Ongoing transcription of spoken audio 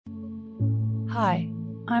Hi,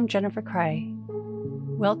 I'm Jennifer Cray.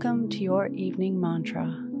 Welcome to your evening mantra.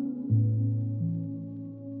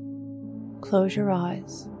 Close your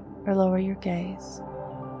eyes or lower your gaze.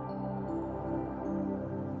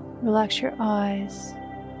 Relax your eyes,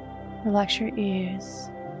 relax your ears,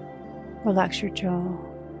 relax your jaw.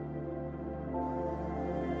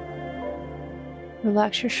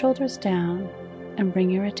 Relax your shoulders down and bring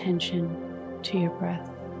your attention to your breath.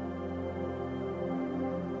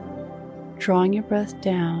 Drawing your breath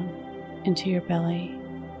down into your belly.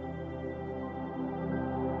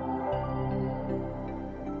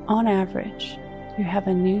 On average, you have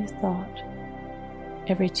a new thought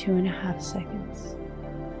every 2.5 seconds.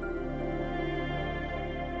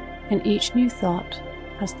 And each new thought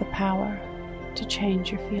has the power to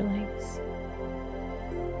change your feelings.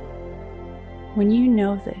 When you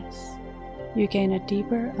know this, you gain a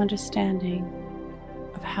deeper understanding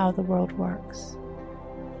of how the world works.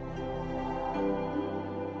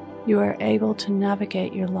 You are able to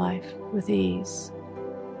navigate your life with ease.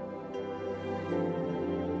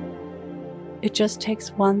 It just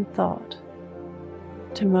takes one thought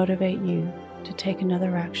to motivate you to take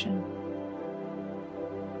another action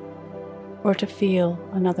or to feel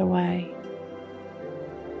another way.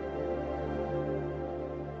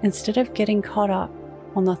 Instead of getting caught up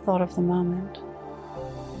on the thought of the moment,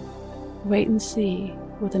 wait and see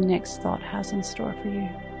what the next thought has in store for you.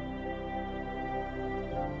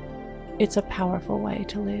 It's a powerful way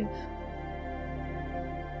to live.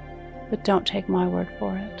 But don't take my word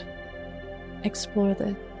for it. Explore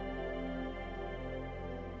it.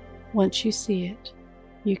 Once you see it,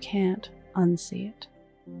 you can't unsee it.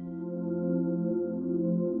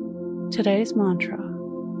 Today's mantra: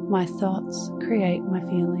 my thoughts create my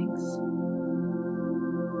feelings.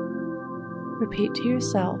 Repeat to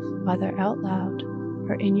yourself, either out loud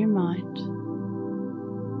or in your mind: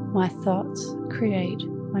 my thoughts create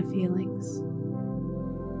my feelings.